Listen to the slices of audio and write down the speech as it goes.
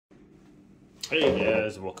Hey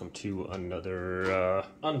guys, welcome to another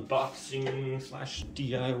unboxing slash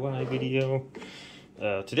DIY video.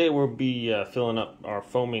 Today we'll be filling up our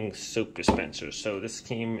foaming soap dispenser. So this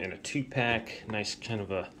came in a 2-pack, nice kind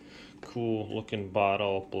of a cool looking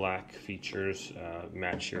bottle, black features,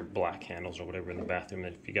 match your black handles or whatever in the bathroom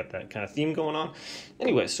if you got that kind of theme going on.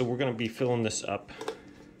 Anyway, so we're going to be filling this up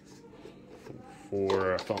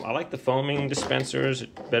for foam. I like the foaming dispensers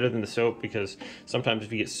better than the soap because sometimes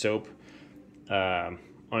if you get soap on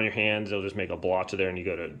your hands, they'll just make a blotch of there and you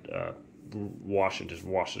go to wash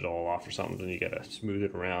it all off or something, and you gotta smooth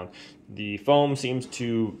it around. The foam seems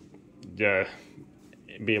to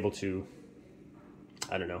be able to,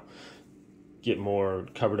 I don't know, get more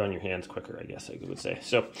covered on your hands quicker, I guess I would say.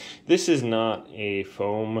 So this is not a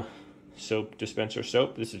foam soap dispenser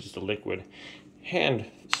soap. This is just a liquid hand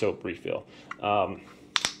soap refill.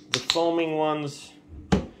 The foaming ones,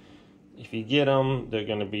 if you get them, they're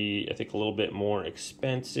going to be, I think, a little bit more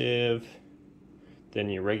expensive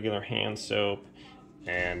than your regular hand soap,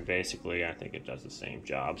 and basically I think it does the same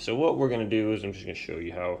job. So what we're going to do is I'm just going to show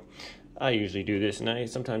you how I usually do this, and I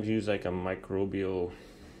sometimes use like a microbial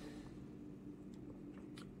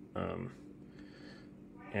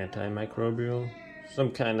antimicrobial,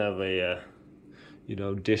 some kind of a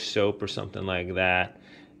dish soap or something like that,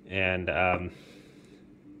 and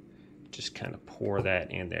just kind of pour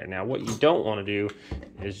that in there. Now what you don't want to do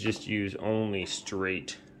is just use only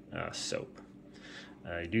straight soap.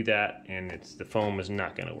 You do that and the foam is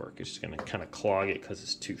not going to work. It's just going to kind of clog it because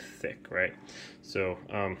it's too thick, right? So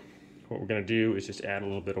what we're going to do is just add a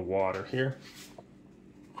little bit of water here.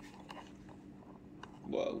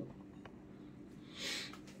 Whoa.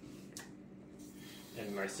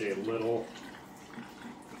 And when I say a little,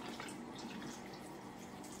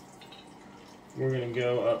 we're going to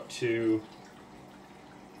go up to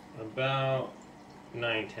about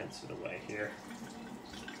 9/10 of the way here.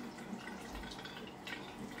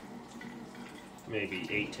 Maybe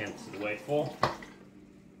 8/10 of the way full.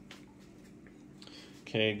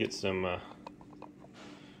 Okay, get some,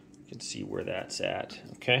 you can see where that's at.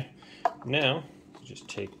 Okay, now just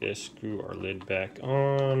take this, screw our lid back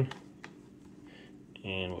on,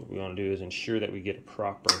 and what we want to do is ensure that we get a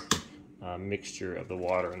proper mixture of the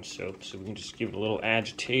water and soap. So we can just give it a little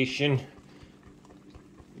agitation,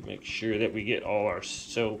 make sure that we get all our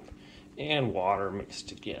soap and water mixed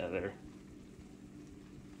together.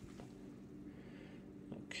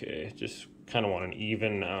 Okay, just kind of want an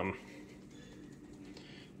even,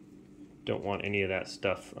 don't want any of that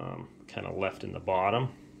stuff kind of left in the bottom,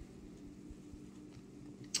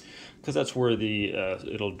 because that's where the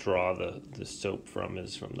it'll draw the soap from,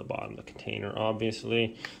 is from the bottom of the container,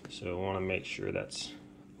 obviously. So I want to make sure that's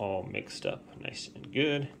all mixed up nice and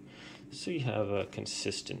good, so you have a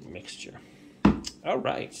consistent mixture. All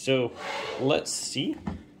right, so let's see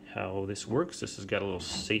how this works. This has got a little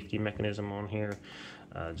safety mechanism on here.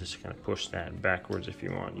 Just kind of push that backwards if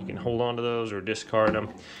you want. You can hold on to those or discard them.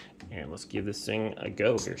 And let's give this thing a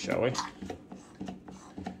go here, shall we?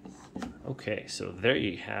 Okay, so there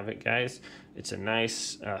you have it, guys. It's a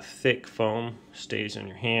nice thick foam, stays on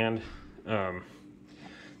your hand.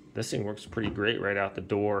 This thing works pretty great right out the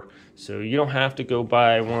door. So you don't have to go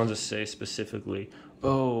buy ones that say specifically,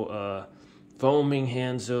 foaming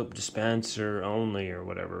hand soap dispenser only or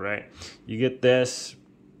whatever, right? You get this,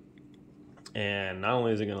 and not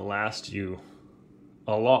only is it going to last you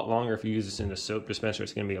a lot longer if you use this in a soap dispenser,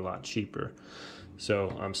 it's going to be a lot cheaper.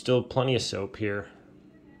 So still plenty of soap here.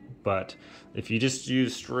 But if you just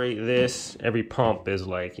use straight this, every pump is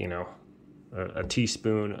like, a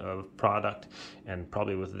teaspoon of product. And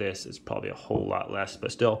probably with this, it's probably a whole lot less.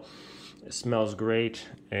 But still, it smells great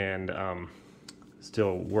and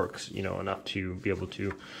still works, enough to be able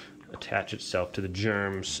to attach itself to the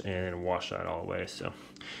germs and wash that all away. So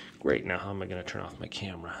great. Now how am I going to turn off my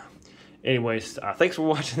camera? Anyways, thanks for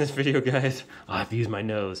watching this video, guys. I've used my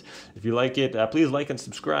nose. If you like it, please like and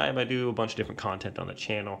subscribe. I do a bunch of different content on the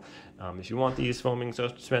channel. If you want these foaming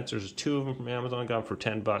soap dispensers, there's 2 of them from Amazon. Got them for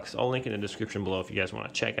 $10. I'll link in the description below if you guys want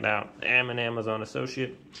to check it out. I'm an Amazon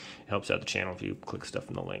associate. It helps out the channel if you click stuff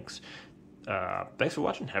in the links. Thanks for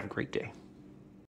watching. Have a great day.